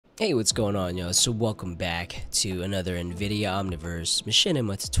Hey, what's going on, y'all? So welcome back to another NVIDIA Omniverse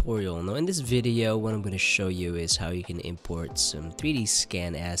Machinima tutorial. Now in this video, what I'm going to show you is how you can import some 3D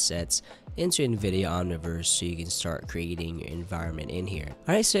scan assets into NVIDIA Omniverse so you can start creating your environment in here.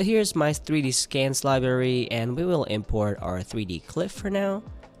 Alright, so here's my 3D scans library, and we will import our 3D cliff for now.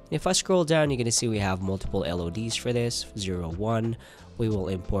 If I scroll down, you're going to see we have multiple LODs for this. 0, 1, we will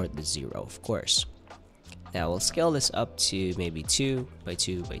import the 0, of course. Now we'll scale this up to maybe 2 by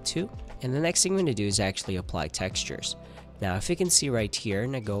 2 by 2. And the next thing we're going to do is actually apply textures. Now if you can see right here,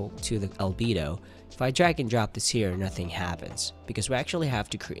 and I go to the albedo, if I drag and drop this here, nothing happens because we actually have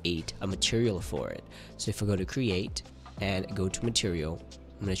to create a material for it. So if I go to create and go to material,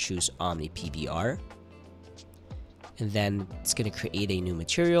 I'm going to choose Omni PBR. And then it's going to create a new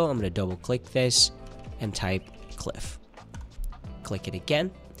material. I'm going to double click this and type cliff. Click it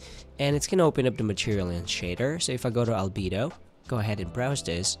again. And it's going to open up the material in shader. So if I go to albedo, go ahead and browse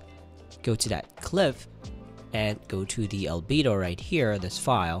this, go to that cliff, and go to the albedo right here, this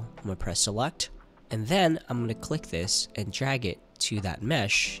file. I'm going to press select, and then I'm going to click this and drag it to that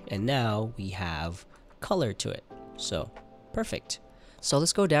mesh, and now we have color to it. So perfect. So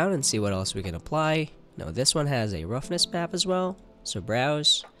let's go down and see what else we can apply. Now this one has a roughness map as well. So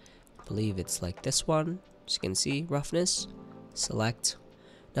browse, I believe it's like this one. As you can see, roughness, select.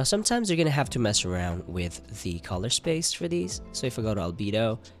 Now sometimes you're going to have to mess around with the color space for these. So if I go to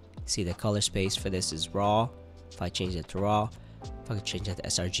albedo, see the color space for this is raw. If I change it to raw, if I could change that to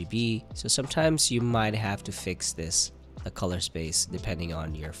sRGB. So sometimes you might have to fix this, the color space, depending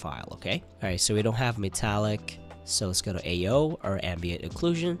on your file, okay? Alright, so we don't have metallic. So let's go to AO or Ambient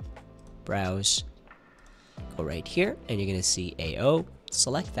Occlusion. Browse. Go right here and you're going to see AO.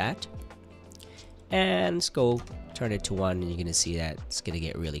 Select that. And let's go turn it to 1 and you're going to see that it's going to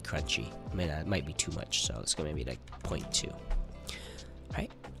get really crunchy. I mean, it might be too much, so it's going to be like 0.2. Alright,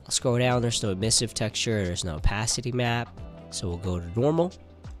 I'll scroll down. There's no emissive texture, there's no opacity map. So we'll go to normal,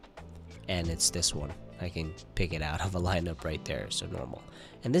 and it's this one. I can pick it out of a lineup right there, so normal.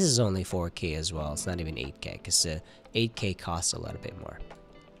 And this is only 4K as well, it's not even 8K, because 8K costs a little bit more.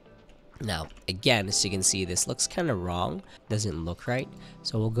 Now, again, as you can see, this looks kind of wrong, doesn't look right.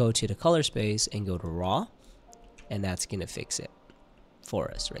 So we'll go to the color space and go to raw, and that's gonna fix it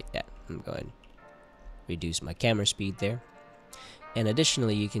for us right there. I'm going to reduce my camera speed there. And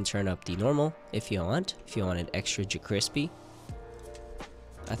additionally, you can turn up the normal if you want it extra crispy.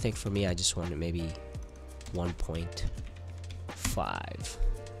 I think for me, I just want it maybe 1.5.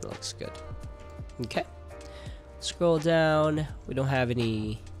 Looks good. Okay. Scroll down. We don't have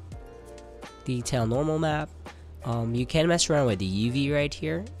any detail normal map. You can mess around with the UV right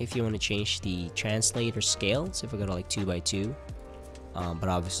here if you want to change the translate or scale. So if we go to like 2 by 2, but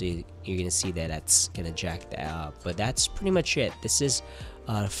obviously you're gonna see that that's gonna jack that up. But that's pretty much it. This is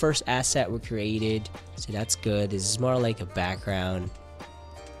the first asset we created, so that's good. This is more like a background,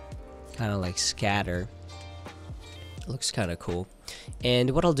 kind of like scatter. It looks kind of cool. And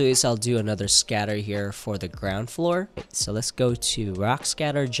what I'll do is I'll do another scatter here for the ground floor. So let's go to rock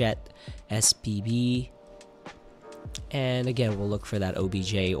scatter jet SPB. And again, we'll look for that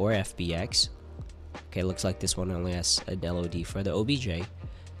OBJ or FBX. Okay, looks like this one only has an LOD for the OBJ,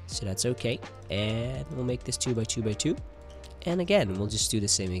 so that's okay. And we'll make this 2 by 2 by 2. And again, we'll just do the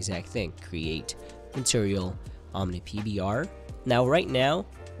same exact thing. Create material Omni PBR. Now, right now,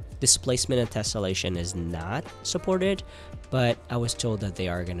 displacement and tessellation is not supported, but I was told that they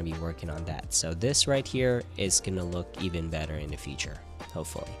are going to be working on that. So this right here is going to look even better in the future,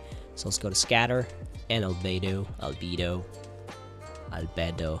 hopefully. So let's go to scatter and albedo,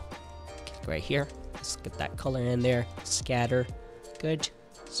 right here. Let's get that color in there. Scatter, good.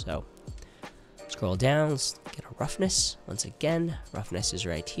 So scroll down, let's get a roughness. Once again, roughness is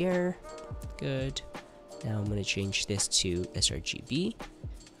right here. Good. Now I'm gonna change this to sRGB.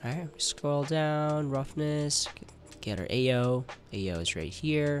 All right, scroll down, roughness, get our AO. AO is right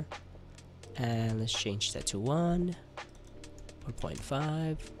here. And let's change that to 1,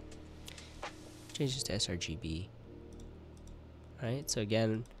 1.5. Change this to sRGB. Alright, so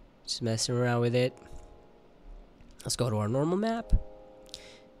again, just messing around with it. Let's go to our normal map.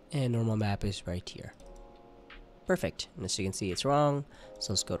 And normal map is right here. Perfect. And as you can see, it's wrong.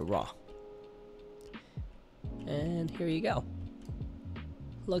 So let's go to raw. And here you go.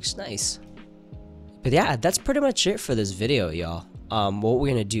 Looks nice. But yeah, that's pretty much it for this video, y'all. What we're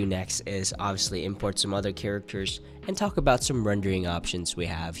gonna do next is obviously import some other characters and talk about some rendering options we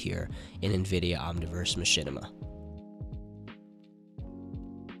have here in NVIDIA Omniverse Machinima.